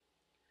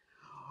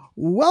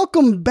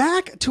Welcome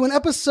back to an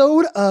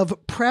episode of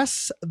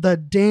Press the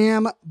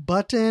Damn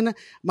Button.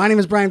 My name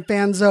is Brian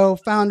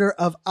Fanzo, founder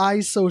of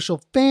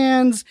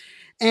iSocialFans,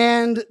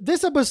 and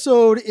this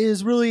episode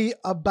is really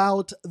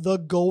about the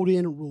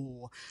golden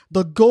rule.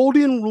 The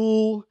golden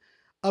rule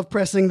of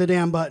pressing the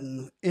damn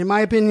button. In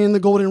my opinion, the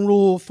golden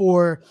rule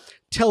for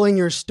telling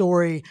your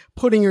story,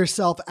 putting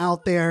yourself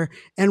out there,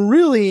 and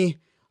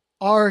really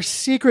our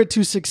secret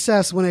to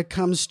success when it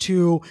comes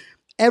to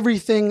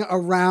everything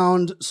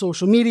around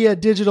social media,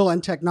 digital,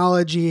 and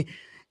technology.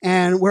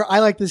 And where I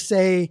like to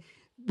say,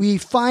 we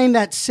find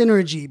that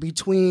synergy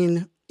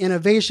between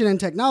innovation and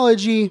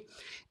technology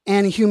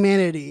and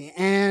humanity.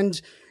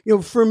 And,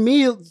 for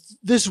me,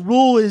 this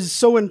rule is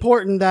so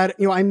important that,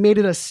 I made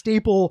it a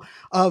staple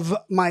of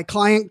my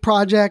client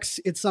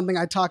projects. It's something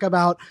I talk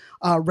about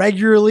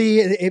regularly.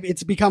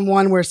 It's become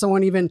one where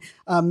someone even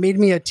made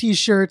me a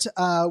t-shirt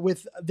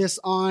with this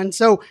on.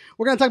 So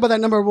we're going to talk about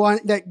that number one,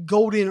 that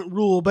golden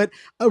rule. But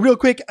real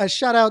quick, a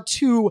shout out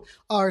to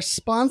our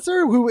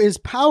sponsor who is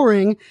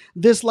powering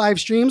this live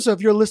stream. So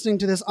if you're listening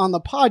to this on the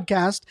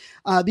podcast,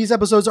 these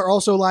episodes are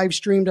also live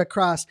streamed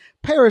across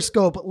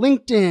Periscope,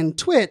 LinkedIn,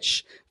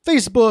 Twitch,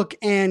 Facebook,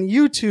 and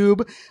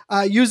YouTube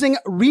using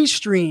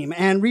Restream.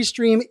 And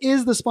Restream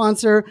is the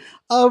sponsor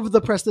of the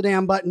Press the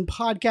Damn Button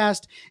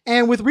podcast.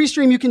 And with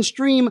Restream, you can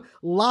stream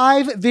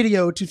live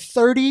video to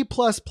 30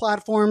 plus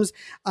platforms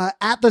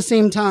at the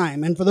same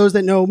time. And for those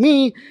that know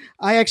me,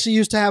 I actually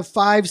used to have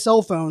 5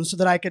 cell phones so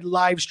that I could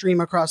live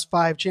stream across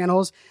 5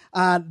 channels.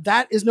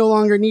 That is no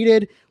longer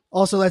needed.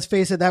 Also, let's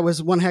face it, that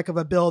was one heck of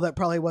a bill that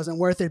probably wasn't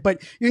worth it.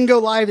 But you can go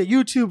live at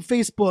YouTube,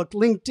 Facebook,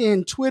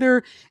 LinkedIn,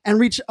 Twitter, and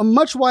reach a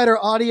much wider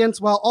audience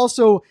while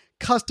also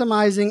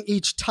customizing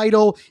each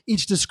title,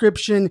 each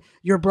description,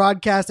 your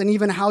broadcast, and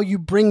even how you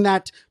bring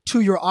that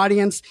to your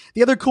audience.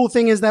 The other cool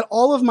thing is that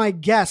all of my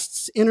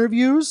guests'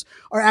 interviews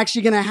are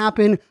actually going to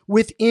happen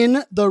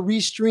within the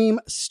Restream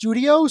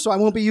studio. So I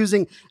won't be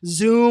using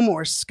Zoom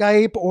or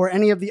Skype or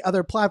any of the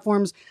other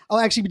platforms. I'll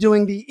actually be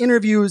doing the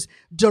interviews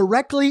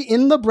directly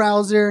in the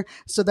browser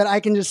so that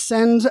I can just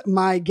send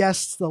my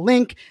guests the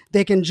link.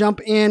 They can jump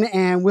in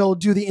and we'll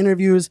do the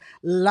interviews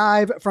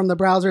live from the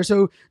browser.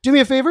 So do me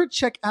a favor,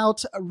 check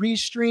out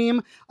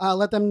Restream.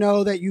 Let them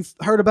know that you've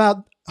heard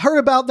about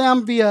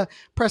them via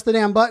Press the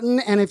Damn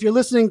Button. And if you're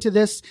listening to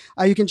this,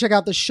 you can check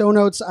out the show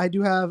notes. I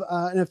do have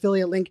an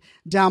affiliate link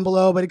down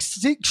below, but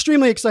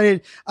extremely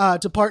excited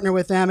to partner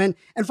with them. And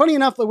funny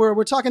enough,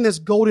 we're talking this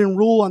golden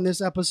rule on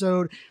this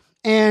episode.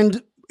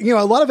 And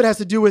a lot of it has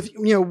to do with,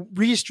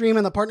 Restream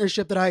and the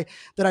partnership that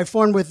I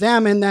formed with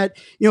them. And that,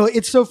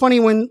 it's so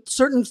funny when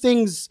certain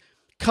things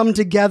come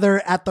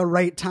together at the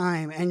right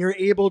time and you're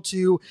able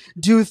to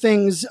do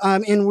things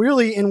in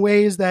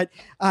ways that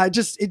it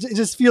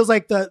just feels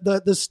like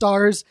the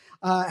stars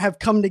have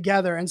come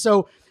together. And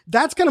so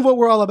that's kind of what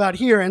we're all about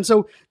here. And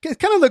so it's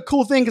kind of the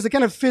cool thing because it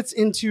kind of fits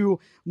into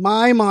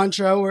my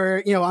mantra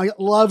where, I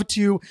love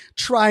to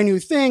try new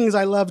things.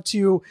 I love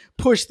to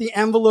push the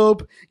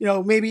envelope,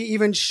 maybe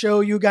even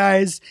show you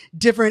guys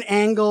different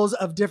angles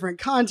of different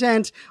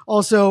content.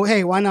 Also,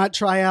 hey, why not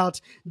try out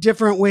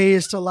different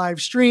ways to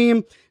live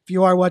stream? If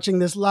you are watching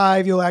this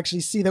live, you'll actually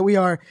see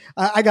that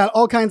I got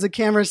all kinds of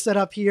cameras set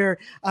up here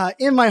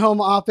in my home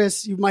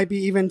office. You might be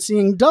even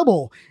seeing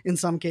double in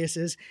some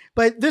cases.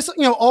 But this,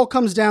 all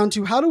comes down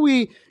to how do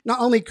we not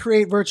only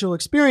create virtual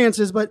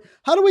experiences, but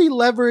how do we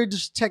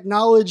leverage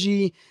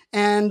technology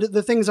and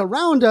the things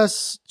around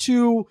us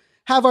to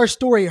have our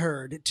story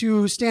heard,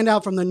 to stand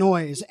out from the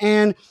noise.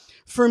 And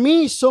for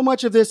me, so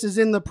much of this is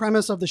in the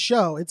premise of the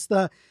show. It's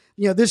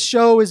this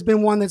show has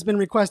been one that's been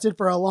requested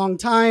for a long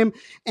time.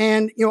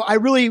 And, I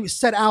really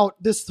set out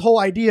this whole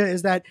idea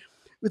is that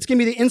it's going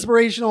to be the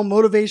inspirational,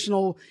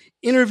 motivational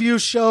interview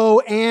show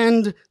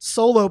and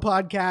solo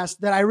podcast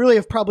that I really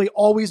have probably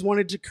always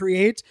wanted to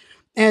create.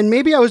 And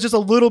maybe I was just a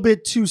little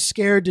bit too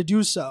scared to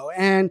do so.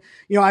 And,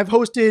 I've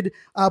hosted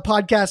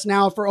podcasts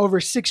now for over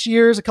 6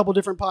 years, a couple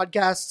different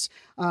podcasts,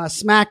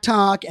 Smack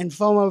Talk and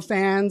FOMO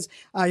Fans.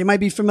 You might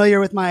be familiar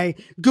with my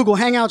Google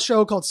Hangout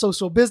show called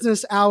Social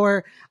Business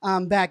Hour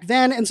back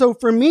then. And so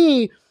for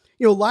me,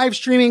 live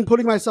streaming,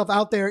 putting myself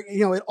out there,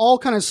 it all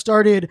kind of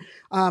started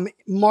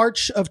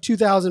March of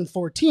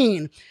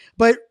 2014.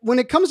 But when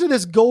it comes to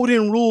this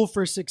golden rule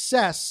for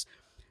success,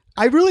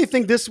 I really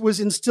think this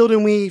was instilled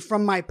in me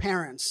from my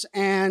parents.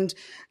 And,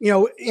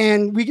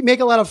 and we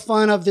make a lot of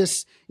fun of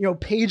this,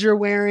 pager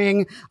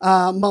wearing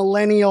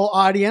millennial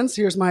audience.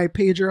 Here's my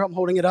pager. I'm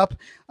holding it up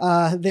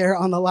there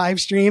on the live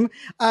stream.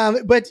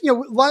 But, a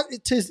lot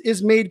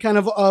is made kind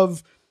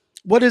of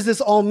what does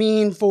this all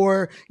mean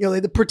for,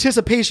 the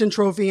participation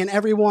trophy and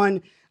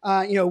everyone,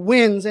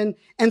 wins. And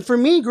for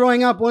me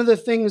growing up, one of the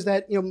things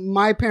that,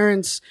 my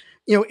parents,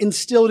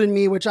 instilled in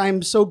me, which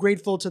I'm so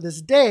grateful to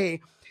this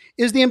day,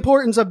 is the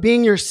importance of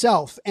being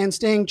yourself and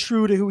staying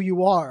true to who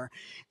you are.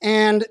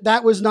 And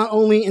that was not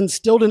only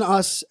instilled in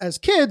us as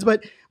kids,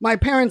 but my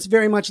parents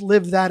very much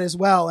lived that as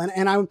well.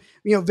 And I'm,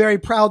 very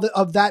proud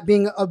of that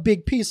being a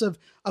big piece of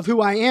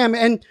who I am.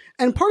 And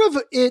part of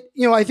it,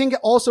 I think it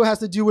also has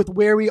to do with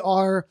where we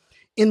are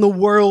in the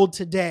world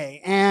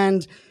today.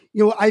 And,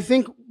 I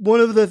think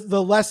one of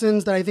the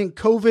lessons that I think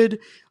COVID,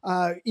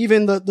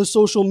 even the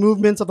social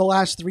movements of the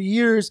last 3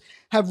 years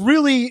have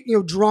really,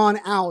 drawn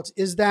out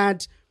is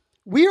that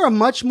we are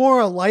much more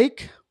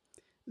alike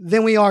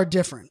than we are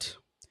different.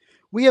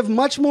 We have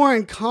much more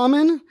in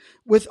common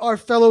with our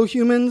fellow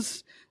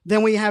humans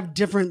than we have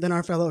different than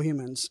our fellow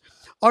humans.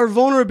 Our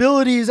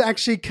vulnerabilities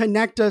actually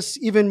connect us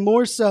even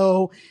more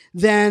so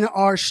than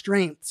our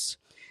strengths.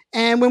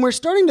 And when we're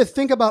starting to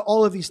think about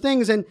all of these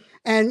things, and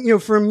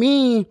for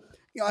me,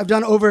 I've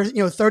done over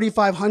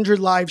 3,500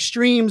 live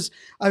streams.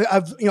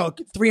 I've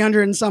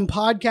 300 and some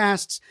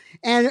podcasts,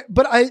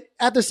 but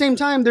at the same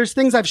time, there's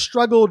things I've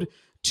struggled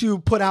to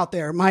put out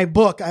there. My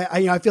book,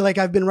 I feel like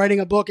I've been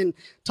writing a book and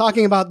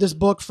talking about this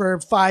book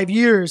for 5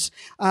 years,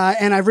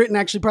 and I've written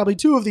actually probably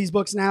 2 of these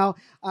books now.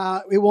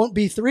 It won't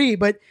be 3,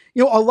 but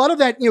a lot of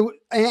that,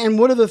 and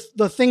one of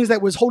the things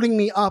that was holding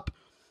me up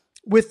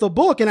with the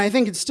book, and I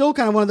think it's still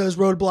kind of one of those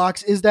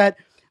roadblocks, is that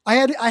I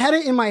had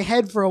it in my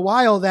head for a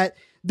while that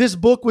this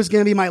book was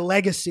going to be my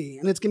legacy,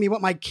 and it's going to be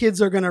what my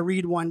kids are going to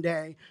read one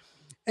day.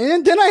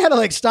 And then I had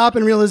to stop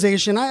in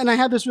realization, and I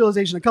had this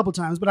realization a couple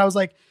times, but I was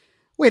like,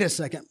 wait a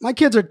second, my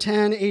kids are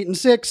 10, 8, and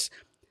 6.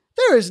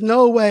 There is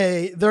no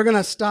way they're going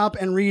to stop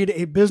and read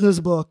a business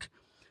book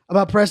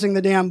about pressing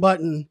the damn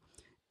button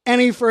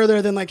any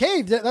further than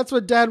hey, that's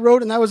what dad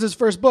wrote, and that was his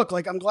first book.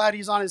 I'm glad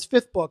he's on his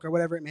 5th book or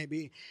whatever it may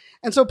be.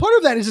 And so part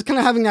of that is just kind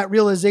of having that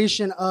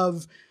realization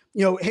of,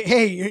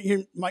 hey,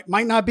 you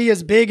might not be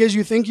as big as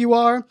you think you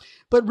are,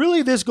 but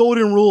really this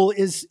golden rule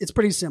it's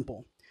pretty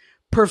simple.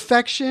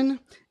 Perfection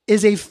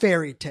is a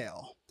fairy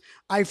tale.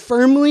 I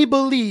firmly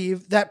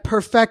believe that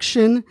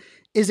perfection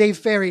is a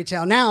fairy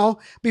tale. Now,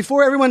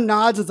 before everyone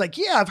nods, it's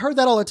yeah, I've heard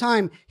that all the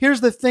time.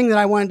 Here's the thing that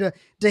I wanted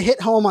to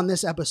hit home on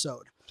this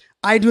episode.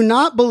 I do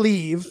not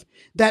believe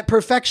that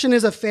perfection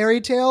is a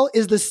fairy tale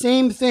is the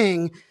same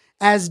thing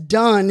as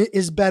done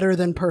is better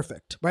than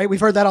perfect, right? We've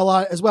heard that a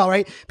lot as well,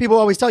 right? People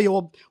always tell you,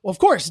 well, of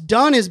course,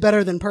 done is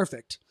better than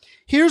perfect.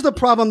 Here's the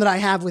problem that I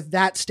have with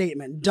that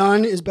statement.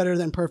 Done is better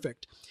than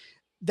perfect.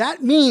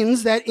 That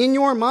means that in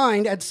your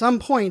mind, at some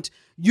point,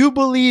 you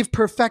believe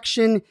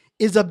perfection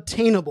is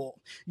obtainable.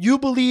 You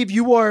believe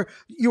you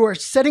are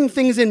setting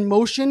things in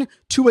motion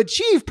to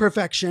achieve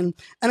perfection.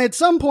 And at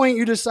some point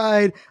you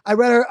decide, I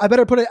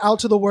better put it out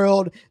to the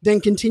world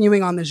than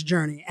continuing on this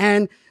journey.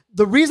 And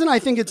the reason I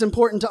think it's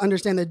important to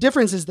understand the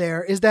differences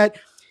there is that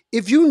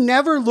if you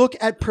never look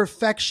at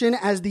perfection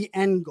as the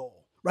end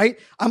goal, right?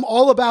 I'm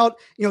all about,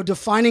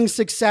 defining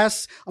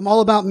success. I'm all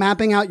about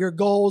mapping out your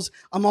goals.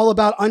 I'm all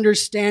about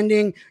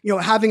understanding,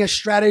 having a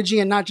strategy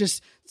and not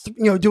just,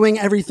 doing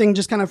everything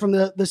just kind of from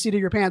the seat of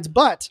your pants.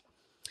 But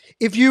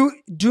if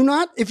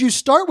you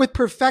start with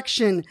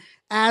perfection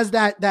as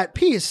that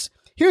piece,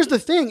 here's the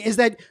thing is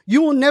that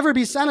you will never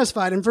be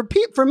satisfied. And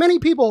for many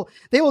people,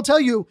 they will tell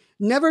you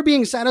never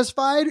being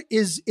satisfied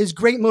is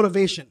great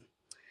motivation.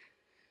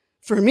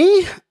 For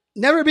me,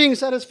 never being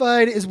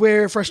satisfied is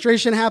where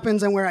frustration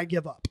happens and where I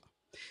give up.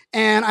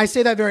 And I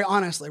say that very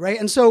honestly, right?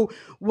 And so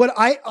what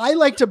I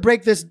like to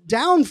break this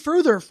down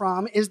further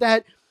from is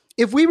that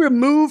if we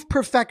remove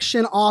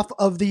perfection off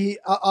of the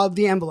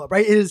envelope,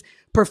 right?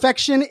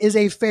 Perfection is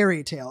a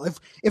fairy tale.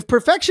 If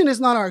perfection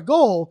is not our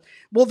goal,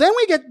 well, then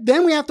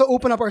we have to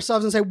open up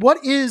ourselves and say,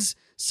 what is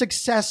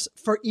success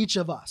for each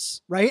of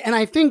us, right? And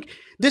I think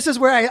this is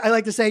where I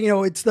like to say,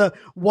 it's the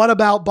what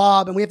about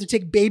Bob, and we have to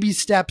take baby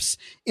steps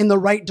in the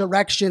right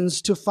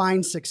directions to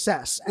find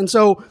success. And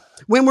so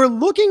when we're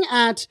looking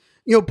at,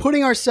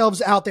 putting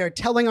ourselves out there,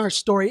 telling our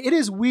story, it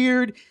is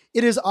weird.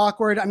 It is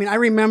awkward. I mean, I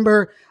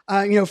remember,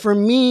 for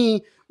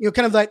me,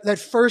 kind of that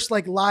first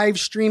live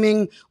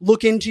streaming,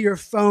 look into your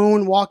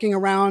phone, walking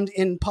around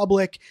in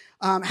public,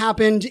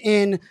 happened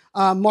in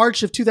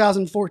March of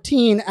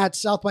 2014 at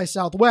South by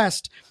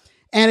Southwest.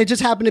 And it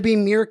just happened to be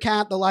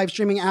Meerkat, the live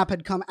streaming app,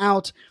 had come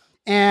out,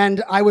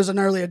 and I was an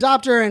early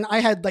adopter, and I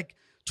had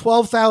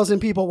 12,000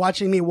 people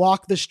watching me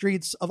walk the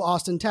streets of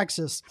Austin,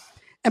 Texas.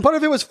 And part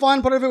of it was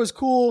fun, part of it was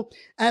cool.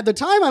 At the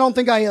time, I don't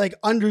think I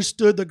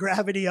understood the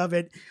gravity of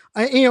it,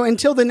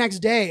 until the next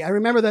day. I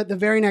remember that the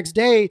very next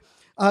day,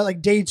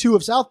 day 2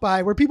 of South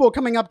by, where people were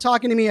coming up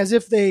talking to me as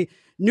if they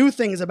knew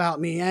things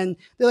about me. And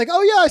they're like,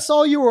 oh yeah, I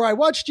saw you, or I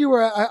watched you,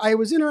 or I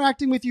was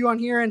interacting with you on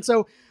here. And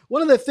so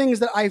one of the things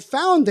that I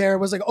found there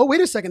was oh,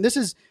 wait a second, this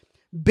is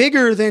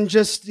bigger than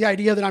just the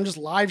idea that I'm just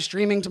live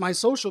streaming to my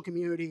social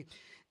community.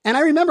 And I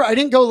remember I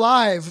didn't go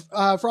live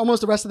for almost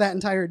the rest of that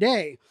entire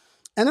day.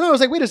 And then I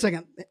was like, wait a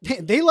second,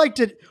 they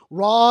liked it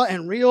raw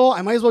and real.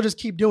 I might as well just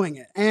keep doing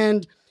it.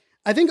 And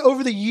I think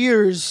over the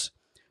years,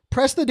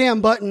 Press the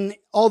Damn Button,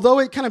 although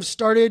it kind of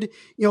started,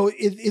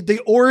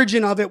 the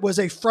origin of it was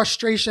a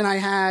frustration I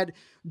had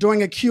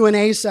during a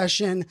Q&A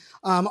session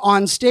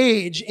on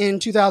stage in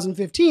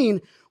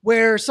 2015,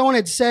 where someone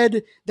had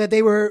said that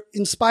they were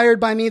inspired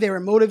by me, they were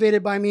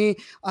motivated by me,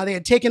 they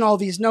had taken all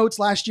these notes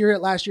last year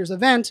at last year's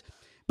event,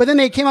 but then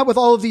they came up with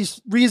all of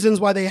these reasons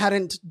why they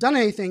hadn't done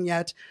anything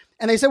yet.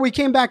 And they said, we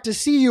came back to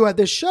see you at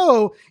this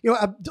show,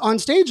 on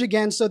stage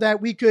again so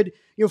that we could,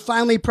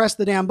 finally press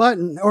the damn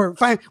button, or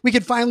we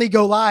could finally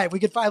go live. We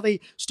could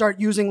finally start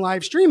using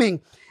live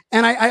streaming.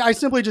 And I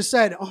simply just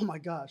said, oh my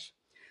gosh,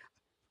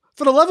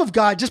 for the love of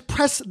God, just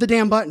press the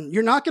damn button.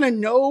 You're not going to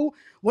know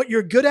what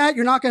you're good at.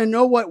 You're not going to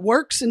know what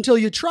works until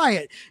you try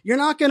it. You're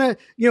not going to,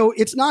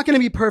 it's not going to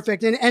be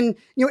perfect. And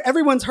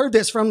everyone's heard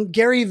this from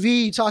Gary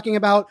Vee talking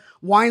about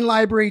Wine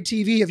Library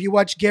TV. If you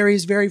watch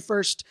Gary's very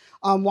first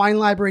Wine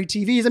Library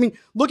TVs, I mean,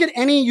 look at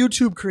any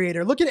YouTube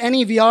creator, look at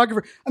any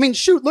videographer. I mean,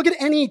 shoot, look at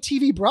any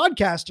TV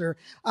broadcaster.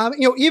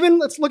 Even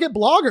let's look at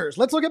bloggers.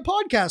 Let's look at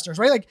podcasters,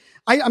 right? Like,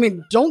 I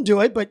mean, don't do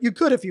it, but you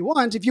could if you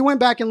want. If you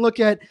went back and look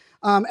at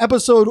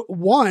episode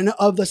 1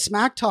 of the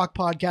Smack Talk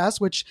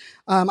podcast, which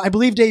I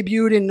believe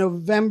debuted in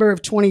November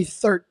of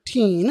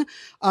 2013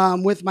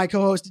 with my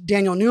co-host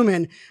Daniel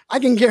Newman, I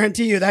can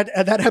guarantee you that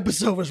that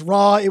episode was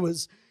raw. It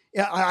was.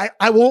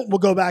 We'll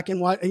go back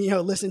and watch,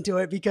 listen to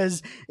it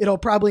because it'll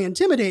probably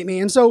intimidate me.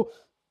 And so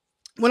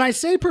when I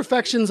say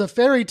perfection's a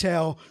fairy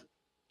tale,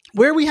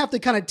 where we have to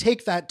kind of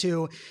take that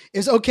to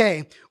is,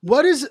 okay,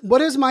 what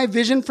is my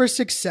vision for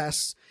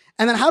success?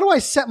 And then how do I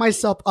set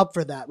myself up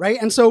for that, right?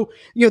 And so,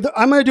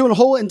 I'm going to do a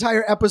whole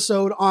entire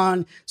episode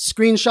on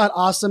screenshot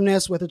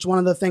awesomeness, which is one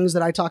of the things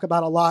that I talk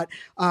about a lot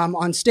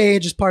on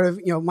stage as part of,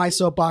 my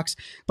soapbox.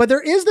 But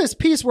there is this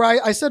piece where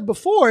I said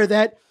before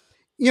that,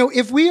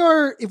 if we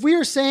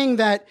are saying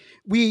that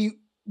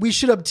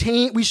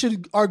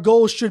our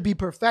goal should be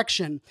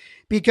perfection,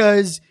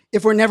 because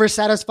if we're never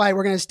satisfied,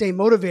 we're going to stay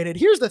motivated.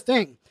 Here's the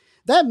thing.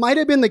 That might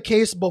have been the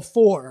case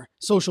before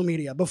social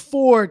media,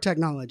 before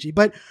technology.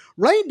 But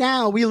right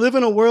now we live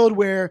in a world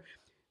where,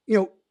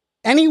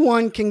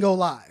 anyone can go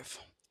live.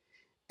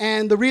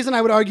 And the reason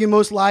I would argue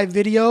most live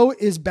video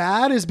is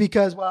bad is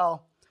because,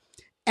 well,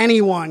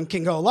 anyone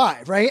can go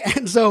live, right?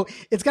 And so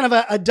it's kind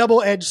of a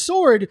double-edged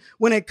sword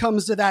when it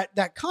comes to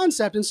that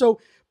concept. And so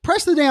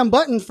press the damn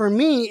button for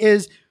me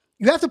is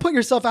you have to put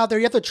yourself out there.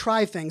 You have to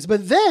try things.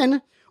 But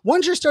then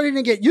once you're starting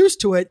to get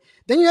used to it,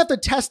 then you have to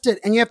test it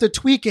and you have to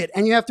tweak it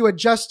and you have to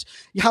adjust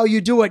how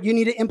you do it. You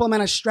need to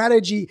implement a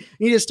strategy.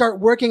 You need to start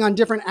working on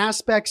different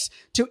aspects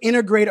to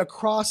integrate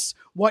across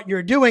what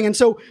you're doing. And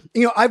so,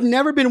 I've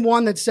never been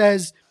one that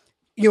says,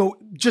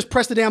 just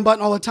press the damn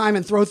button all the time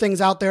and throw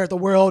things out there at the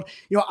world.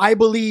 I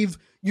believe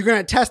you're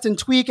going to test and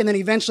tweak and then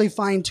eventually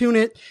fine tune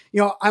it.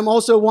 I'm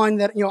also one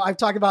that, I've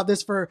talked about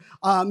this for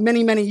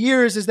many, many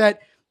years, is that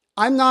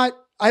I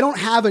don't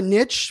have a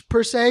niche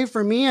per se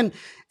for me.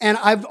 And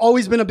I've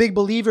always been a big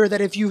believer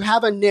that if you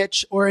have a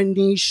niche or a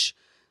niche,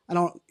 I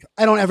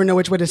don't ever know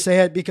which way to say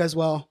it because,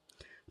 well,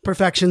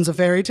 perfection's a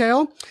fairy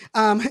tale.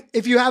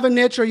 If you have a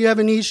niche or you have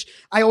a niche,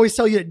 I always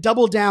tell you to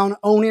double down,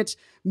 own it,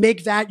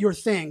 make that your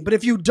thing. But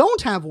if you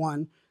don't have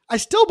one, I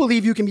still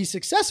believe you can be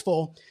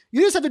successful. You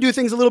just have to do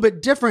things a little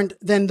bit different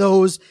than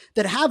those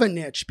that have a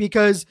niche,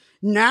 because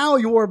now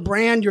your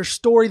brand, your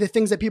story, the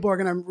things that people are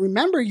going to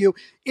remember you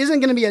isn't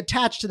going to be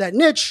attached to that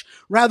niche.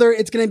 Rather,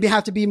 it's going to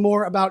have to be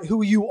more about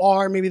who you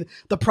are, maybe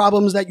the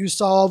problems that you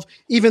solve,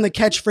 even the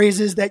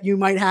catchphrases that you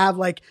might have,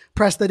 like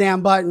press the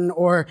damn button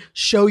or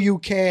show you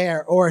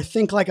care or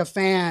think like a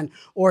fan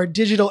or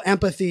digital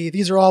empathy.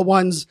 These are all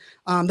ones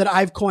that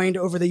I've coined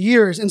over the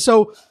years. And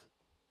so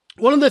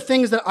one of the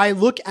things that I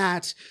look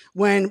at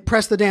when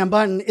press the damn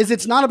button is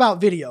it's not about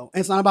video.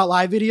 It's not about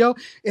live video.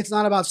 It's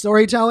not about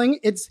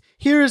storytelling.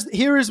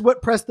 Here's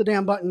what press the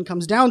damn button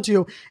comes down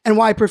to, and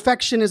why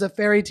perfection is a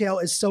fairy tale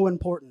is so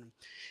important,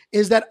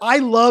 is that I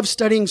love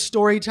studying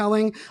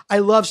storytelling. I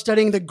love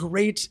studying the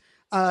great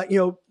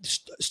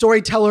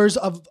storytellers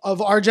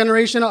of our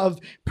generation, of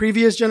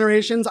previous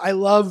generations. I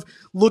love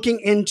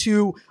looking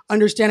into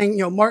understanding,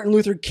 Martin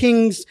Luther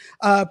King's,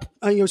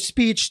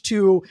 speech,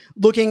 to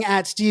looking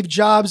at Steve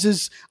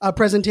Jobs'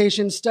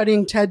 presentation,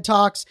 studying TED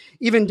Talks,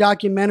 even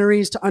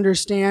documentaries to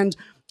understand,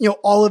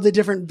 all of the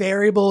different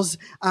variables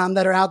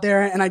that are out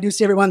there. And I do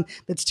see everyone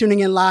that's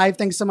tuning in live.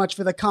 Thanks so much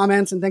for the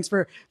comments and thanks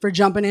for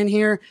jumping in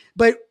here.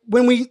 But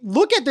when we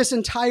look at this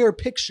entire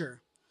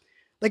picture,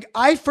 like,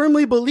 I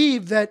firmly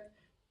believe that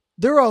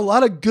there are a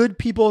lot of good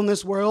people in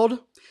this world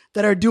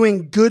that are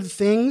doing good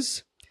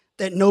things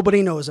that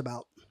nobody knows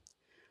about.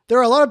 There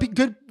are a lot of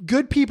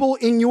good people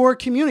in your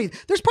community.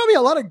 There's probably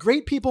a lot of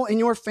great people in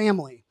your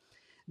family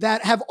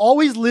that have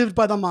always lived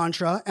by the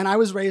mantra, and I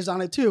was raised on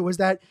it too, was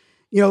that,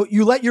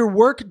 you let your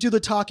work do the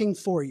talking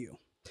for you.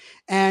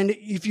 And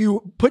if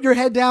you put your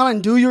head down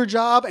and do your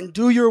job and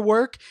do your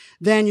work,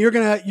 then you're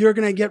going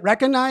to get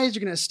recognized,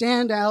 you're going to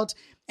stand out,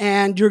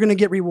 and you're going to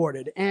get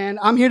rewarded. And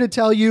I'm here to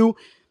tell you,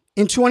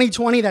 in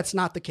 2020, that's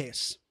not the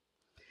case.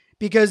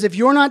 Because if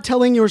you're not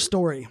telling your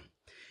story,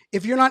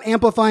 if you're not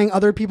amplifying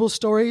other people's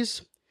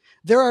stories,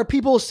 there are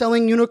people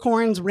selling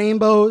unicorns,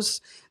 rainbows.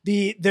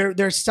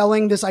 They're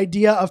selling this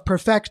idea of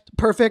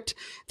perfect.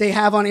 They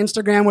have on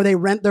Instagram where they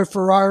rent their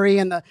Ferrari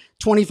and the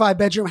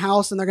 25-bedroom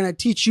house, and they're going to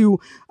teach you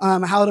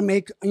how to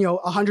make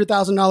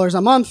 $100,000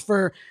 a month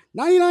for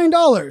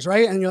 $99,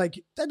 right? And you're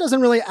like, that doesn't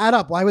really add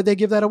up. Why would they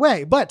give that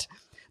away? But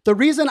the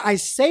reason I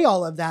say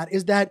all of that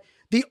is that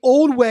the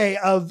old way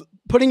of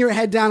putting your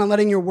head down and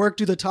letting your work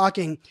do the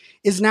talking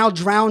is now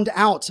drowned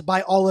out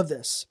by all of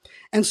this.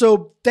 And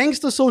so thanks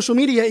to social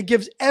media, it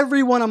gives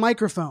everyone a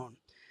microphone.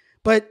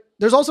 But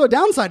there's also a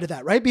downside to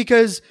that, right?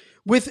 Because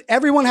with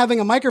everyone having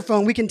a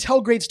microphone, we can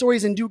tell great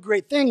stories and do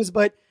great things,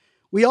 but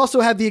we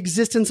also have the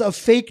existence of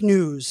fake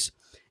news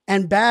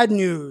and bad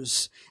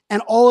news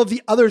and all of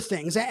the other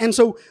things. And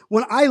so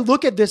when I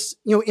look at this,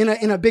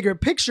 in a bigger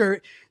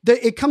picture,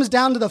 it comes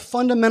down to the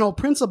fundamental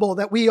principle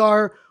that we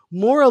are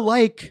more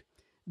alike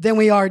than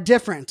we are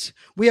different.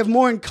 We have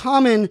more in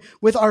common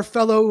with our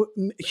fellow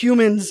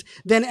humans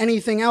than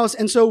anything else.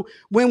 And so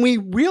when we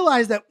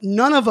realize that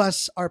none of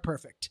us are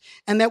perfect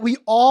and that we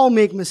all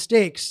make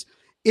mistakes,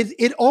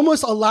 it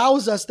almost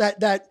allows us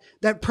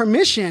that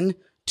permission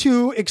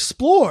to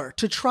explore,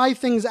 to try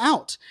things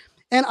out.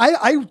 And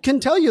I can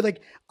tell you,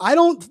 like, I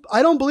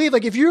don't believe,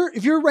 like, if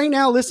you're right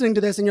now listening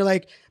to this and you're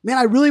like, man,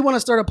 I really want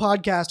to start a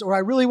podcast, or I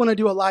really want to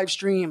do a live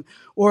stream,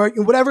 or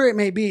whatever it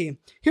may be.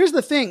 Here's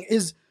the thing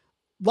is,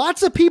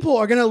 lots of people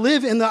are going to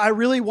live in the I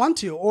really want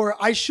to, or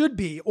I should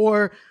be,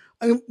 or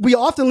we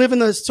often live in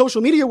the social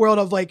media world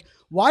of like,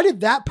 why did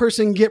that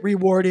person get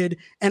rewarded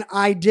and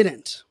I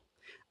didn't?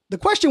 The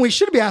question we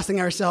should be asking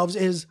ourselves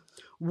is,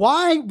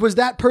 why was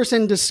that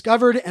person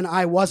discovered and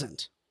I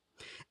wasn't?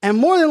 And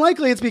more than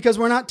likely, it's because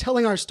we're not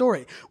telling our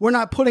story. We're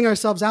not putting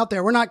ourselves out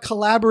there. We're not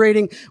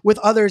collaborating with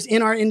others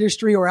in our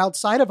industry or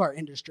outside of our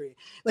industry.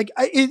 Like,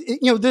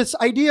 this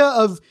idea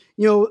of,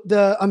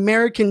 the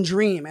American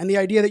dream and the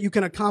idea that you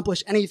can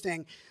accomplish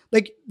anything.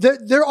 Like,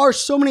 there are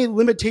so many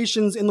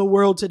limitations in the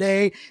world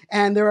today,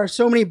 and there are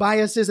so many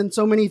biases and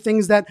so many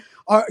things that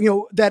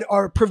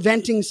are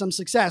preventing some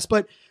success.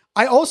 But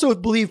I also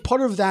believe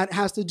part of that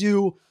has to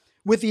do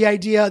with the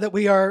idea that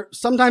we are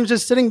sometimes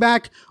just sitting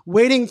back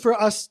waiting for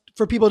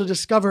people to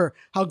discover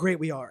how great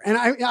we are. And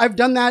I've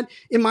done that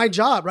in my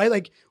job, right?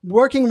 Like,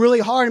 working really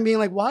hard and being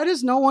like, why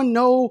does no one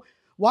know?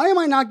 Why am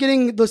I not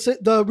getting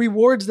the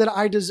rewards that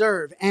I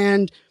deserve?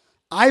 And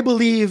I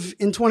believe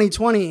in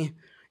 2020,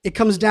 it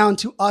comes down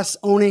to us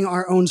owning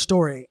our own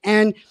story.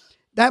 And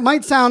that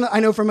might sound,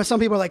 I know for some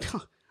people are like, huh,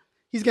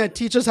 he's going to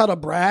teach us how to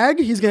brag.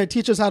 He's going to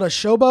teach us how to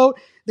showboat.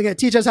 They're going to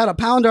teach us how to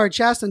pound our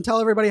chest and tell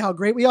everybody how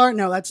great we are.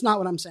 No, that's not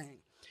what I'm saying.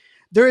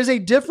 There is a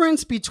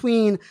difference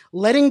between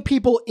letting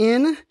people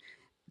in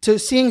to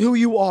seeing who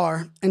you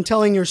are and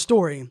telling your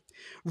story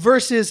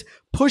versus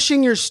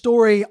pushing your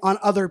story on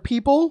other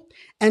people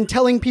and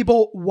telling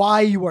people why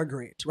you are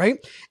great,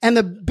 right? And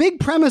the big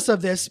premise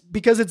of this,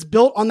 because it's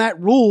built on that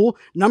rule,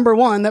 number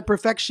one, that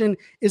perfection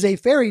is a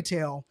fairy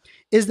tale,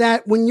 is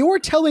that when you're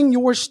telling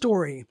your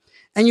story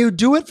and you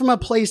do it from a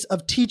place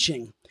of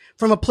teaching,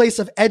 from a place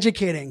of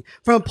educating,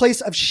 from a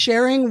place of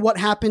sharing what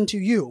happened to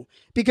you.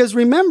 Because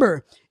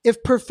remember,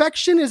 if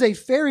perfection is a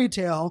fairy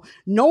tale,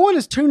 no one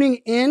is tuning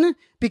in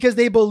because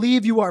they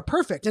believe you are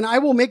perfect. And I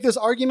will make this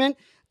argument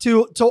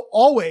to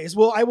always,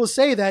 well, I will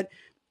say that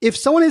if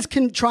someone is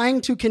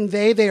trying to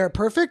convey they are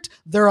perfect,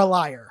 they're a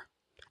liar.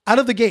 Out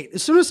of the gate.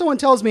 As soon as someone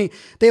tells me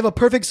they have a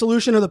perfect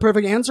solution or the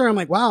perfect answer, I'm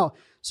like, wow,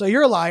 so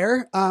you're a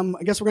liar. I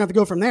guess we're gonna have to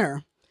go from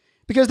there.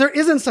 Because there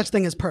isn't such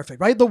thing as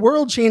perfect, right? The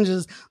world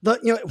changes.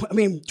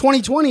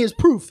 2020 is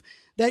proof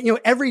that,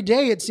 every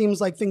day it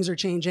seems like things are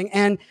changing,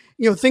 and,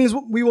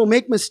 we will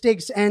make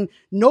mistakes, and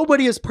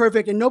nobody is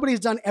perfect and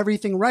nobody's done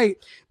everything right.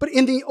 But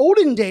in the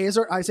olden days,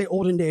 or I say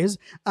olden days,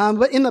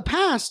 but in the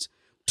past,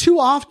 too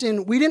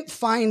often we didn't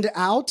find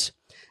out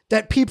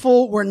that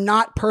people were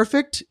not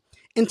perfect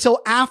until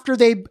after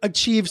they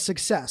achieved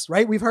success,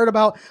 right? We've heard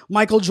about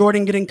Michael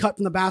Jordan getting cut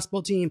from the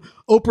basketball team,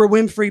 Oprah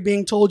Winfrey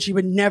being told she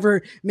would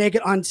never make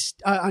it on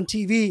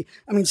TV.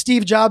 I mean,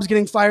 Steve Jobs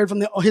getting fired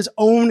from his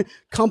own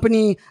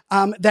company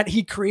that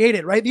he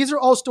created, right? These are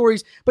all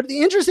stories. But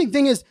the interesting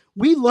thing is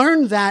we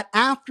learned that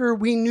after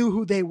we knew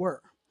who they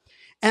were.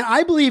 And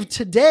I believe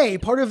today,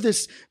 part of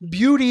this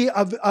beauty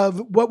of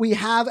what we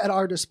have at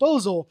our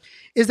disposal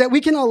is that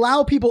we can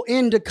allow people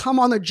in to come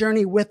on the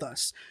journey with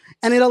us.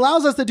 And it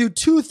allows us to do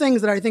two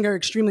things that I think are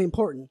extremely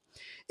important.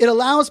 It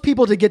allows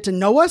people to get to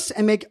know us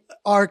and make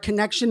our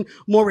connection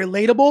more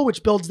relatable,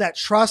 which builds that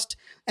trust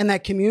and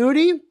that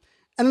community. And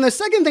then the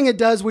second thing it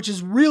does, which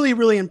is really,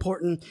 really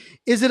important,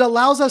 is it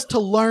allows us to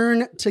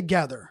learn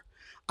together.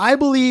 I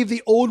believe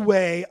the old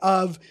way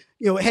of,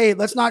 hey,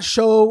 let's not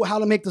show how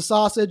to make the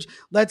sausage.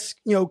 Let's,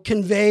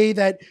 convey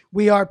that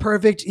we are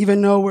perfect,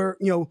 even though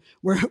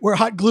we're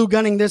hot glue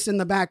gunning this in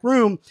the back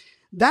room.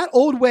 That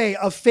old way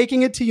of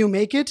faking it till you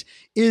make it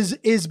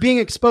is being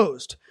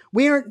exposed.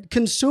 We are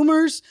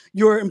consumers,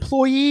 your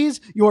employees,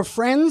 your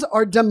friends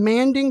are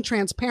demanding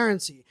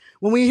transparency.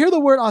 When we hear the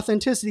word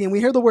authenticity and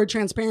we hear the word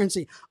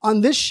transparency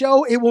on this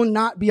show, it will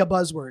not be a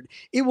buzzword.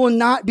 It will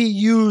not be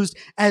used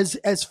as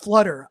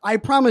flutter. I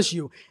promise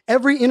you,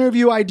 every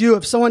interview I do,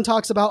 if someone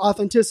talks about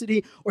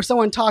authenticity or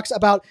someone talks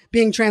about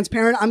being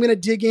transparent, I'm going to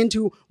dig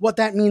into what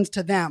that means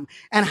to them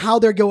and how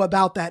they go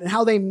about that and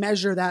how they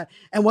measure that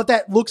and what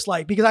that looks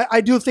like. Because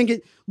I do think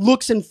it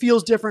looks and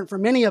feels different for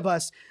many of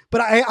us.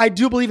 but I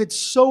do believe it's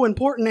so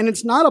important, and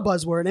it's not a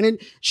buzzword, and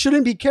it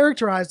shouldn't be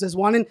characterized as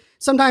one. And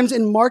sometimes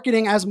in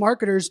marketing, as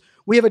marketers,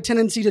 we have a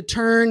tendency to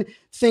turn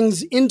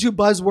things into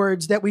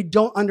buzzwords that we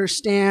don't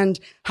understand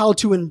how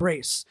to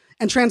embrace.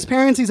 And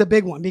transparency is a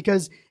big one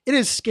because it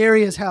is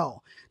scary as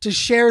hell to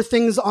share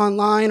things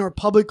online or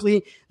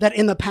publicly that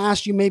in the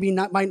past you might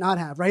not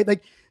have, right?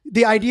 Like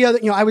the idea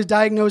that, I was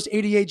diagnosed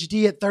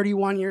ADHD at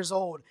 31 years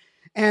old.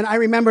 And I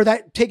remember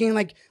that taking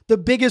like the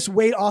biggest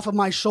weight off of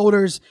my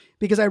shoulders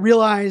because I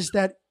realized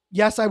that,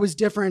 yes, I was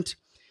different,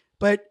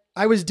 but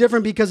I was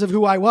different because of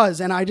who I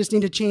was. And I just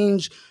need to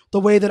change the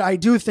way that I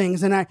do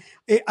things. And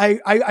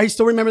I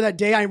still remember that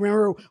day. I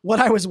remember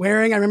what I was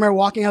wearing. I remember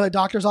walking out of the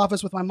doctor's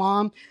office with my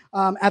mom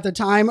at the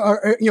time,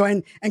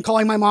 and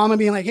calling my mom and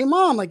being like, hey,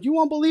 Mom, like, you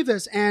won't believe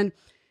this.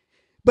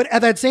 But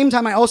at that same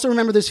time, I also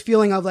remember this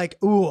feeling of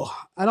like, ooh,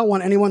 I don't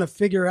want anyone to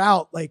figure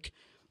out, like,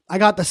 I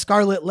got the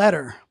Scarlet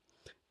Letter.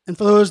 And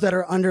for those that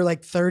are under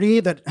like 30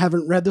 that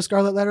haven't read the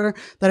Scarlet Letter,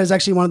 that is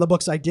actually one of the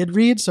books I did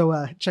read.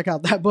 So check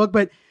out that book.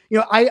 But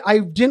I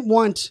didn't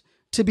want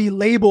to be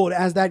labeled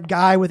as that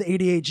guy with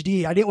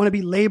ADHD. I didn't want to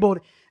be labeled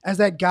as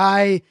that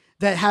guy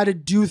that had to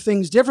do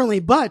things differently.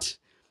 But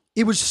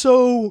it was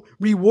so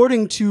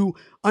rewarding to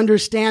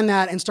understand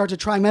that and start to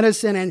try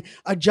medicine and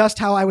adjust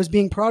how I was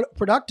being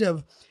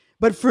productive.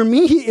 But for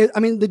me,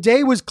 the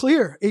day was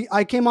clear.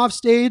 I came off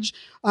stage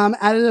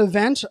at an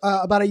event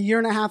about a year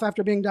and a half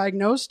after being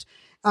diagnosed.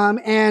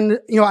 And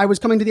I was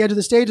coming to the edge of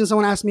the stage and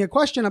someone asked me a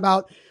question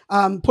about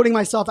putting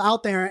myself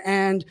out there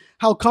and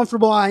how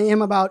comfortable I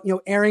am about,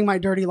 airing my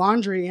dirty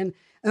laundry. And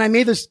I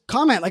made this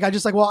comment, I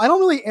don't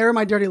really air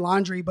my dirty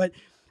laundry, but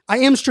I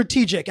am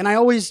strategic and I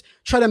always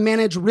try to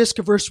manage risk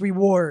versus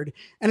reward.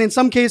 And in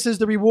some cases,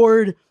 the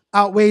reward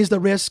outweighs the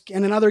risk.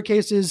 And in other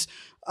cases,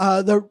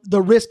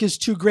 the risk is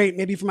too great,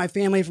 maybe for my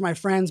family, for my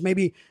friends,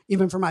 maybe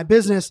even for my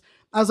business.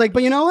 I was like,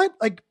 but you know what?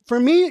 Like for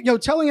me,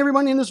 telling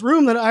everyone in this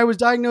room that I was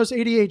diagnosed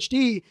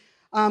ADHD,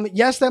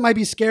 yes, that might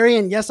be scary.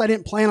 And yes, I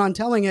didn't plan on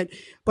telling it,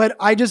 but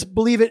I just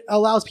believe it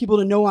allows people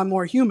to know I'm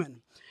more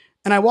human.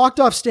 And I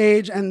walked off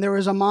stage and there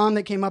was a mom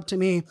that came up to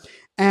me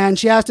and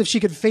she asked if she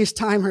could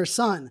FaceTime her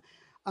son,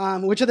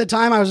 which at the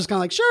time I was just kind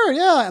of like, sure,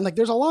 yeah. And like,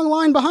 there's a long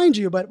line behind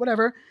you, but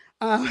whatever.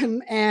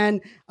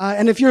 And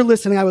if you're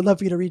listening, I would love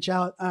for you to reach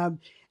out.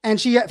 And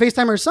she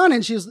FaceTimed her son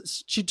and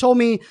she told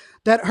me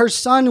that her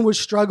son was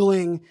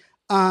struggling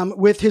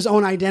with his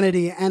own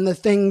identity and the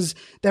things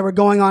that were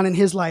going on in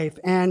his life.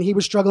 And he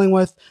was struggling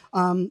with,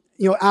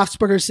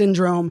 Asperger's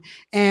syndrome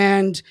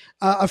and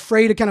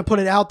afraid to kind of put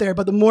it out there.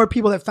 But the more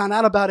people that found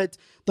out about it,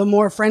 the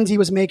more friends he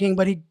was making,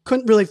 but he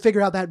couldn't really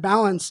figure out that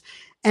balance.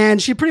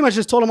 And she pretty much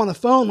just told him on the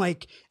phone,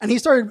 and he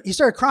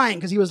started crying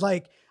because he was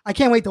like, I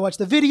can't wait to watch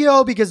the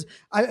video because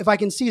if I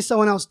can see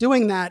someone else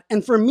doing that.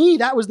 And for me,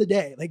 that was the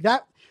day. Like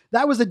that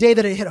was the day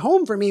that it hit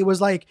home for me,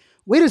 was like,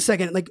 wait a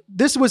second, like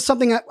this was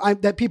something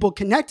that people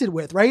connected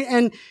with, right?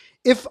 And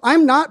if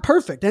I'm not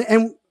perfect,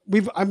 and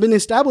I've been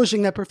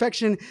establishing that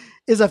perfection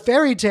is a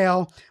fairy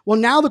tale, well,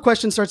 now the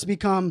question starts to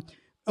become,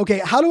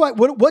 okay,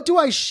 what do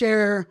I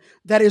share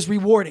that is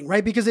rewarding,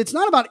 right? Because it's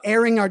not about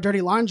airing our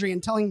dirty laundry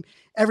and telling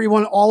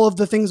everyone all of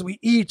the things we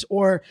eat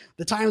or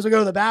the times we go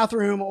to the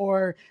bathroom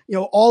or,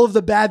 all of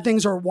the bad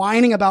things or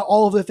whining about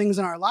all of the things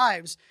in our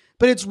lives.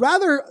 But it's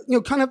rather,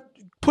 kind of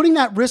putting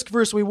that risk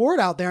versus reward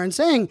out there and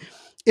saying,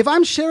 if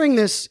I'm sharing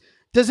this,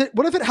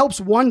 what if it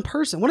helps one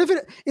person? What if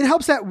it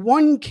helps that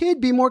one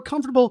kid be more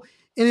comfortable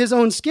in his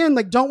own skin?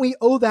 Like, don't we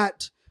owe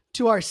that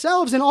to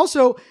ourselves? And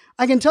also,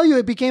 I can tell you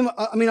it became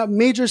a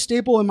major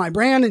staple in my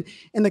brand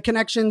and the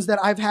connections that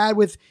I've had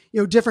with,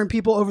 different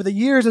people over the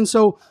years. And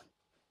so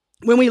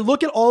when we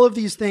look at all of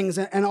these things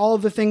and all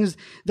of the things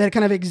that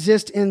kind of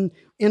exist in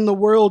the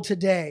world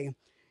today,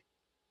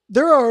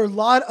 there are a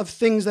lot of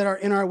things that are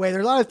in our way. There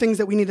are a lot of things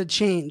that we need to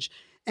change.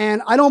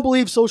 And I don't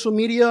believe social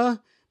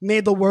media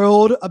made the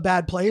world a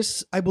bad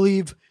place. I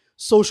believe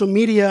social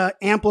media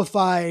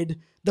amplified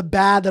the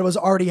bad that was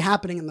already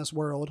happening in this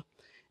world.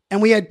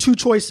 And we had two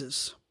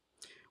choices.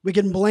 We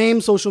can blame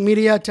social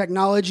media,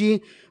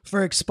 technology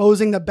for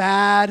exposing the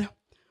bad,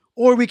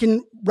 or we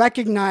can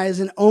recognize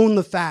and own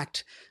the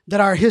fact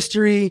that our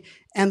history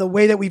and the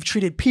way that we've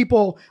treated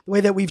people, the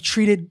way that we've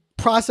treated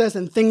process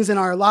and things in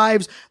our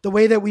lives, the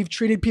way that we've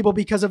treated people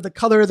because of the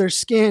color of their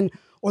skin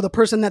or the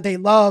person that they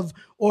love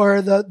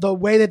or the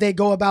way that they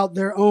go about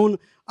their own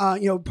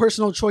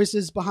personal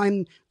choices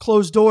behind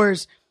closed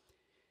doors.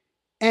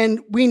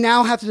 And we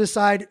now have to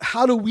decide,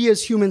 how do we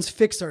as humans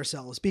fix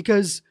ourselves?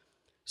 Because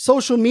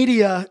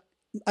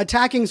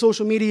attacking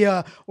social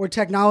media or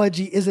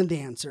technology isn't the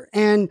answer.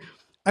 And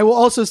I will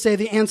also say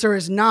the answer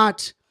is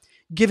not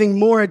giving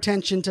more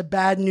attention to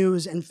bad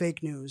news and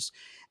fake news.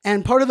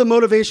 And part of the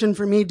motivation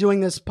for me doing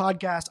this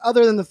podcast,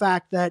 other than the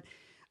fact that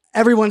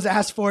everyone's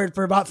asked for it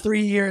for about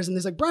 3 years, and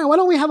they're like, Brian, why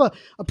don't we have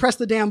a Press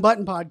the Damn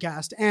Button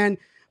podcast? And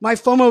my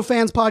FOMO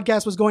Fans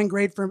podcast was going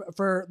great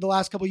for the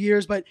last couple of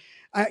years, but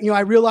I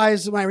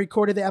realized when I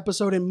recorded the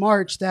episode in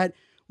March that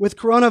with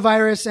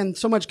coronavirus and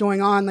so much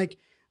going on, like,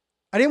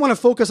 I didn't want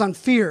to focus on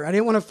fear. I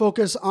didn't want to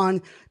focus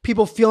on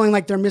people feeling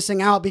like they're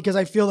missing out, because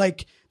I feel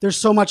like there's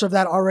so much of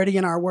that already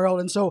in our world.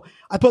 And so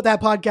I put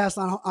that podcast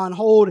on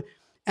hold,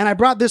 and I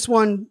brought this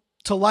one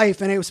to life.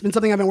 And it's been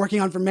something I've been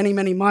working on for many,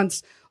 many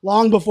months,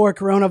 long before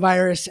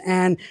coronavirus.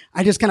 And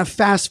I just kind of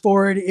fast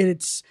forward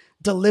its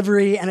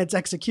delivery and its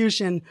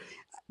execution.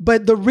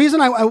 But the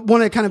reason I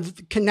want to kind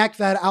of connect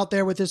that out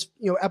there with this,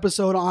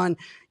 episode on,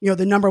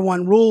 the number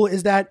one rule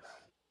is that,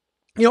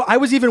 I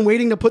was even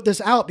waiting to put this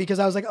out because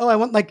I was like, oh, I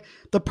want like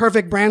the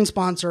perfect brand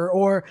sponsor,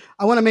 or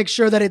I want to make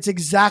sure that it's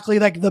exactly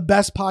like the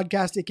best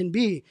podcast it can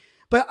be.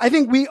 But I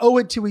think we owe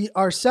it to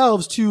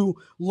ourselves to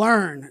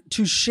learn,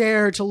 to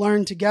share, to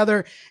learn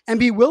together,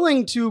 and be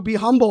willing to be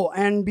humble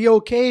and be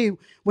okay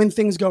when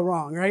things go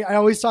wrong, right? I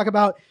always talk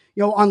about,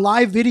 on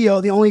live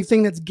video, the only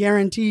thing that's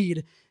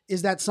guaranteed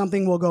is that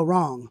something will go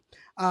wrong.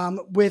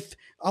 With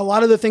a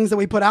lot of the things that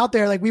we put out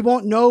there, like we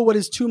won't know what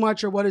is too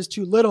much or what is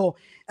too little.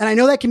 And I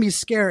know that can be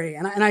scary.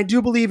 And I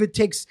do believe it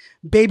takes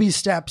baby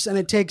steps, and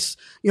it takes,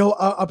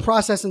 a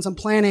process and some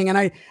planning. And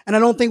I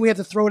don't think we have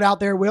to throw it out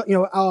there,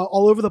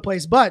 all over the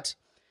place. But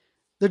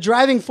the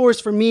driving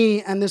force for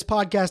me and this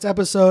podcast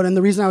episode, and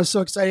the reason I was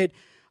so excited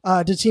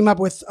to team up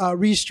with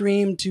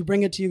Restream to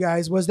bring it to you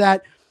guys, was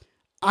that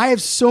I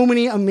have so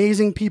many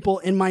amazing people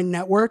in my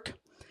network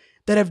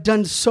that have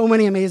done so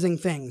many amazing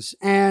things.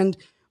 And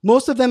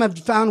most of them have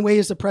found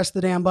ways to press the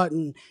damn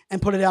button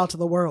and put it out to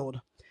the world.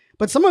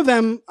 But some of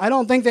them, I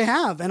don't think they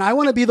have. And I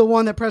want to be the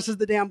one that presses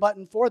the damn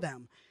button for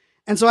them.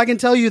 And so I can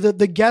tell you that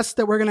the guests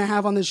that we're going to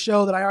have on this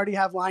show that I already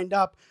have lined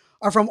up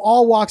are from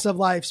all walks of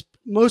life.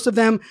 Most of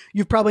them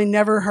you've probably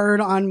never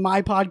heard on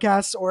my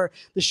podcasts or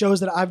the shows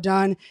that I've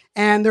done.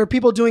 And there are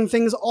people doing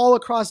things all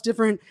across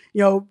different,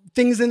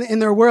 things in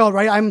their world,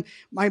 right?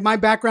 My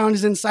background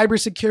is in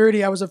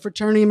cybersecurity. I was a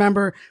fraternity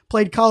member,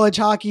 played college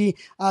hockey,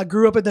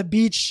 grew up at the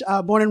beach,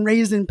 born and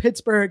raised in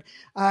Pittsburgh.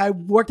 I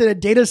worked at a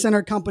data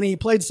center company,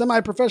 played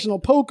semi-professional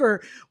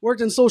poker,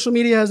 worked in social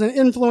media as an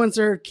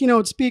influencer,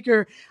 keynote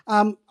speaker.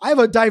 I have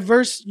a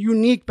diverse,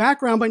 unique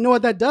background, but you know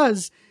what that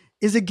does?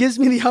 Is it gives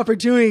me the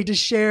opportunity to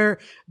share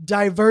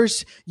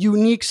diverse,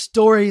 unique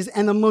stories.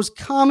 And the most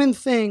common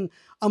thing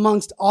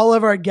amongst all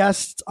of our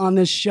guests on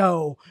this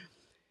show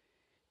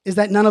is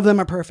that none of them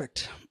are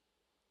perfect.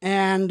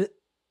 And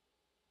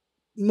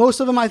most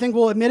of them, I think,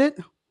 will admit it.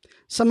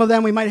 Some of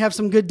them, we might have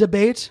some good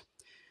debate.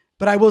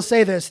 But I will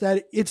say this,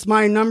 that it's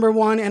my number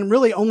one and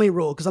really only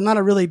rule, because I'm not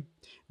a really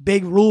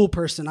big rule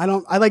person. I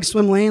like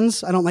swim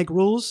lanes. I don't like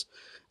rules.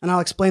 And I'll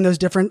explain those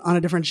on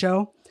a different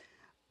show.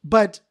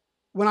 But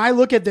when I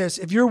look at this,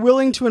 if you're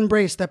willing to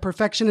embrace that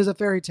perfection is a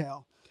fairy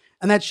tale,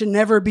 and that should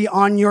never be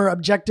on your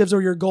objectives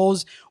or your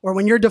goals, or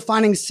when you're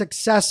defining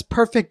success,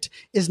 perfect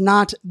is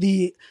not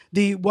the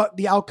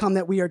outcome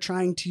that we are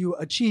trying to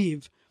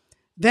achieve,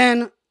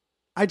 then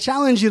I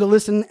challenge you to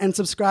listen and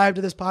subscribe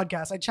to this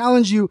podcast. I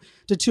challenge you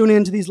to tune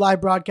into these live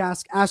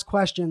broadcasts, ask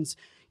questions.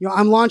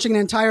 I'm launching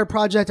an entire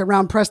project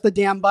around Press the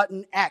Damn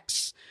Button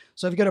X.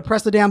 So if you go to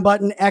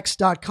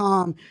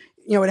pressthedamnbuttonx.com,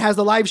 it has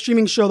the live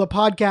streaming show, the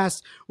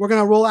podcast. We're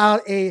going to roll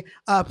out a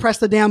Press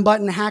the Damn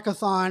Button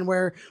hackathon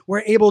where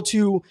we're able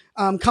to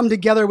come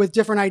together with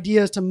different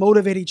ideas to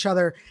motivate each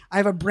other. I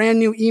have a brand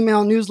new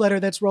email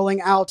newsletter that's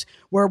rolling out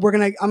where I'm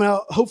going to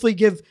hopefully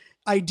give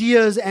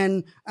ideas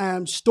and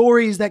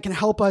stories that can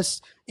help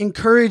us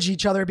encourage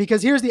each other.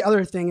 Because here's the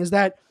other thing, is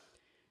that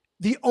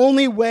the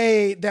only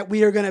way that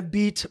we are going to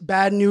beat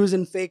bad news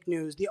and fake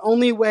news, the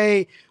only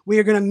way we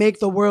are going to make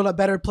the world a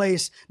better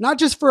place, not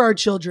just for our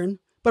children,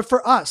 but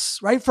for us,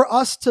 right? For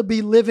us to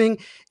be living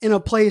in a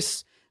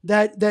place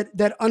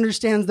that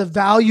understands the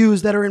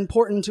values that are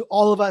important to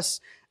all of us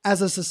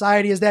as a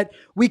society, is that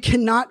we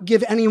cannot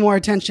give any more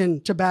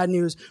attention to bad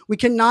news. We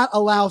cannot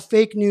allow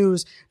fake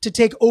news to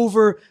take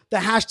over the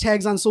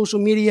hashtags on social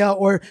media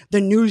or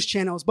the news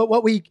channels. But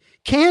what we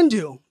can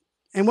do,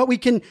 and what we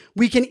can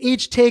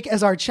each take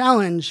as our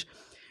challenge,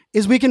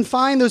 is we can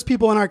find those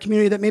people in our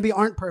community that maybe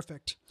aren't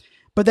perfect,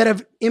 but that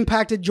have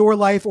impacted your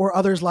life or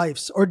others'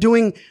 lives, or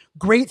doing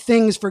great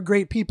things for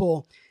great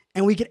people.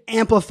 And we can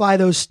amplify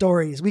those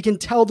stories. We can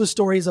tell the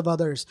stories of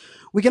others.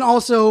 We can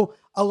also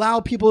allow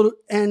people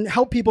and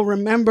help people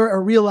remember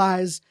or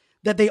realize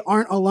that they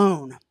aren't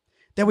alone,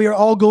 that we are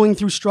all going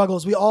through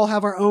struggles. We all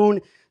have our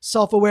own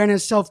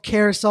self-awareness,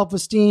 self-care,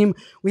 self-esteem.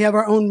 We have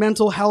our own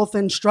mental health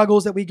and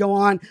struggles that we go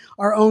on,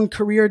 our own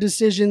career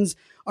decisions,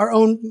 our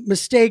own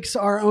mistakes,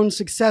 our own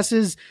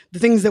successes, the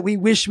things that we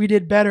wish we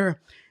did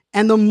better.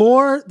 And the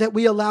more that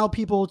we allow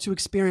people to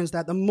experience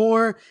that, the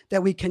more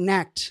that we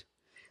connect,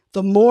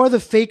 the more the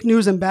fake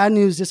news and bad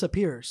news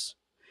disappears.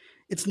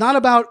 It's not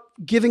about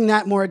giving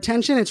that more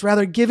attention. It's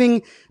rather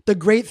giving the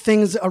great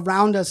things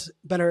around us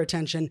better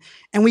attention.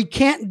 And we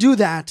can't do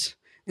that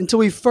until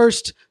we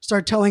first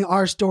start telling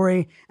our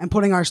story and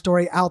putting our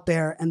story out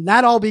there. And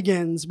that all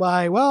begins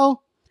by,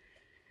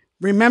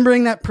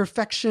 remembering that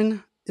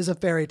perfection is a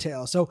fairy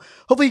tale. So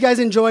hopefully you guys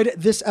enjoyed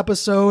this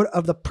episode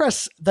of the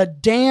Press the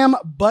Damn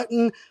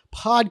Button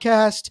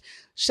podcast.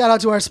 Shout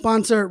out to our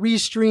sponsor,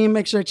 Restream.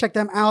 Make sure to check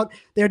them out.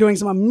 They're doing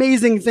some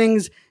amazing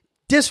things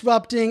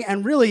disrupting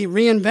and really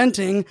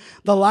reinventing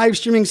the live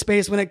streaming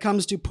space when it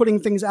comes to putting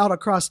things out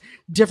across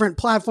different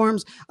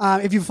platforms.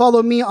 If you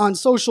follow me on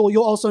social,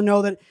 you'll also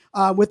know that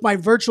with my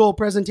virtual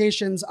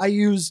presentations, I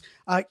use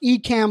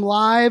Ecamm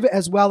Live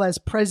as well as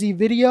Prezi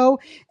Video.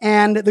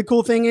 And the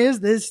cool thing is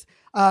this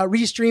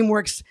Restream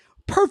works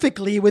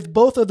perfectly with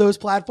both of those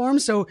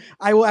platforms. So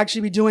I will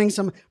actually be doing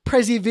some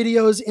Prezi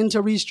videos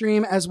into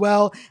Restream, as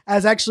well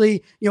as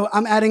actually,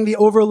 I'm adding the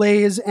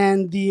overlays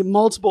and the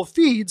multiple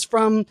feeds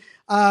from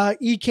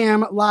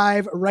Ecamm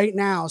Live right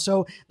now.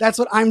 So that's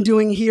what I'm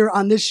doing here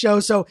on this show.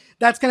 So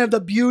that's kind of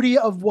the beauty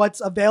of what's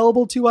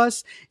available to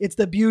us. It's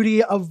the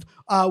beauty of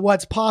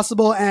what's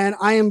possible. And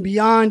I am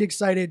beyond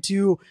excited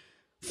to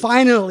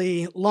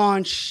finally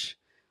launch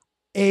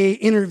a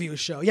interview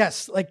show.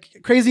 Yes,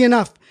 like crazy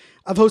enough,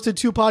 I've hosted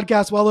 2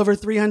 podcasts, well over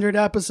 300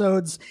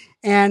 episodes,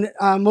 and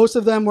most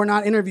of them were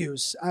not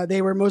interviews.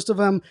 Most of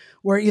them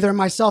were either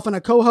myself and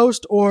a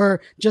co-host or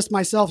just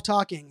myself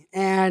talking.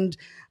 And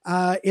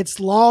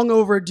it's long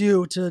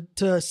overdue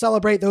to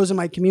celebrate those in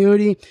my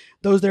community,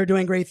 those that are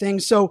doing great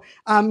things. So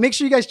make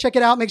sure you guys check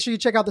it out. Make sure you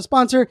check out the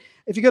sponsor.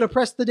 If you go to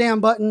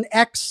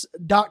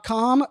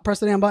pressthedamnbuttonx.com,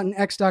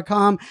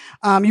 pressthedamnbuttonx.com,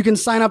 you can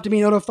sign up to be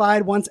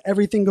notified once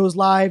everything goes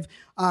live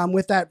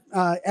with that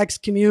X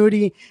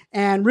community.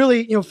 And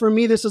really, for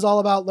me, this is all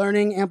about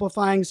learning,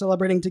 amplifying,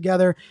 celebrating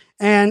together.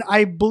 And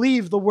I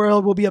believe the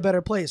world will be a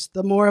better place,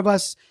 the more of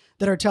us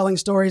that are telling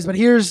stories. But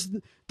here's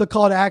the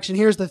call to action.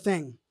 Here's the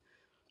thing.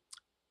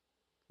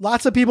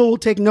 Lots of people will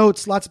take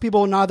notes. Lots of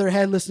people will nod their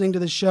head listening to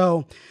the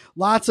show.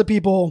 Lots of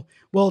people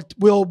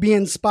will be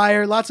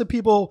inspired. Lots of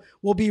people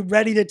will be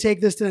ready to take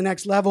this to the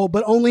next level,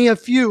 but only a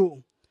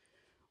few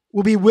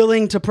will be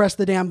willing to press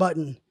the damn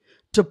button,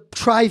 to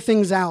try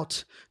things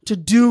out, to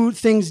do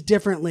things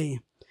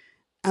differently.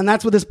 And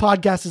that's what this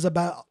podcast is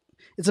about.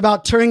 It's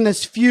about turning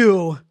this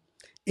few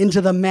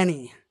into the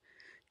many.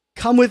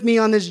 Come with me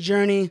on this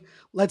journey.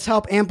 Let's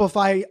help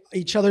amplify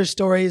each other's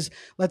stories.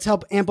 Let's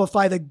help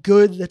amplify the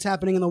good that's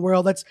happening in the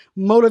world. Let's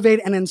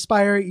motivate and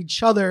inspire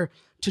each other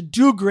to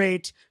do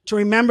great, to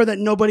remember that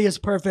nobody is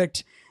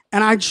perfect.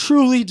 And I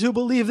truly do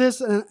believe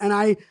this. And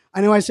I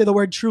know I say the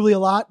word truly a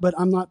lot, but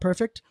I'm not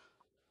perfect.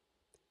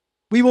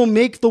 We will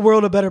make the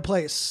world a better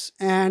place.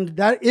 And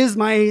that is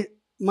my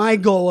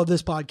goal of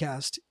this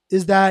podcast,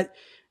 is that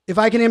if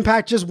I can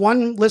impact just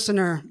one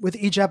listener with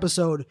each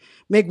episode,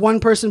 make one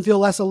person feel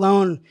less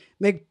alone,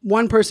 make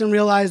one person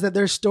realize that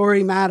their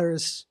story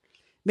matters,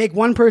 make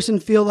one person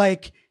feel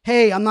like,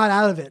 hey, I'm not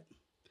out of it.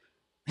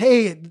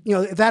 Hey,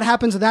 if that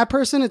happens to that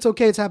person, it's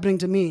okay. It's happening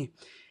to me.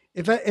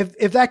 If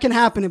that can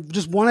happen, if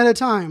just one at a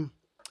time,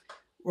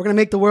 we're going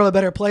to make the world a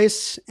better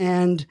place.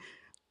 And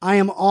I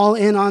am all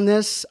in on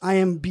this. I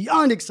am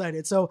beyond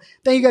excited. So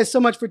thank you guys so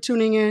much for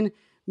tuning in.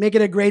 Make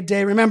it a great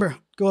day. Remember,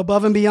 go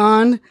above and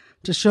beyond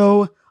to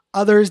show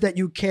others that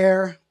you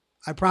care.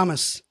 I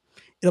promise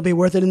it'll be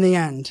worth it in the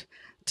end.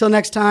 Till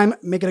next time,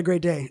 make it a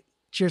great day.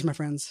 Cheers, my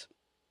friends.